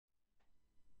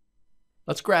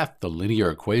Let's graph the linear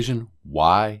equation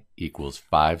y equals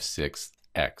 5/6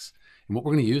 x. And what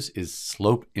we're going to use is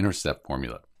slope-intercept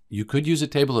formula. You could use a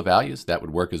table of values, that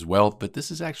would work as well, but this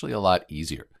is actually a lot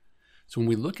easier. So when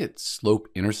we look at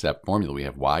slope-intercept formula, we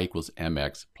have y equals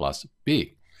mx plus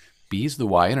b. b is the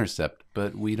y-intercept,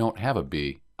 but we don't have a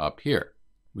b up here.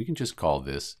 We can just call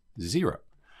this 0.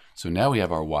 So now we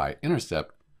have our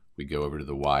y-intercept. We go over to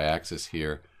the y-axis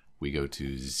here. We go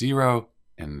to 0,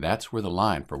 and that's where the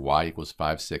line for y equals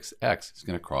 5/6 x is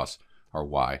going to cross our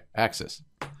y-axis.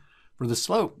 For the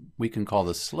slope, we can call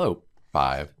the slope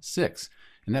 5/6.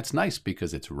 And that's nice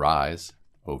because it's rise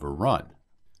over run.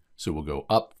 So we'll go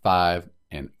up 5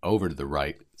 and over to the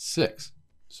right 6.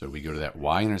 So we go to that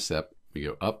y-intercept, we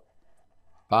go up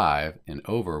 5 and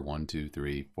over 1, 2,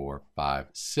 3, 4, 5,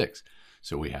 6.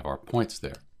 So we have our points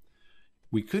there.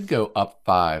 We could go up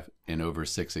 5 and over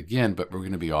 6 again, but we're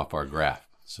going to be off our graph.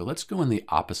 So let's go in the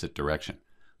opposite direction.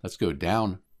 Let's go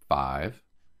down 5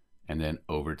 and then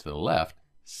over to the left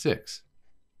 6.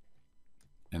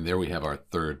 And there we have our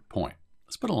third point.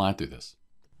 Let's put a line through this.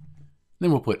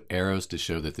 Then we'll put arrows to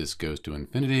show that this goes to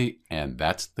infinity, and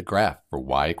that's the graph for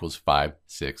y equals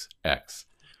 5/6 x.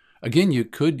 Again, you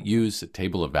could use a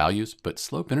table of values, but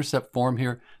slope-intercept form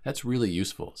here, that's really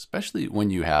useful, especially when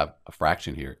you have a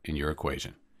fraction here in your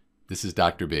equation. This is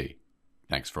Dr. B.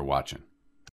 Thanks for watching.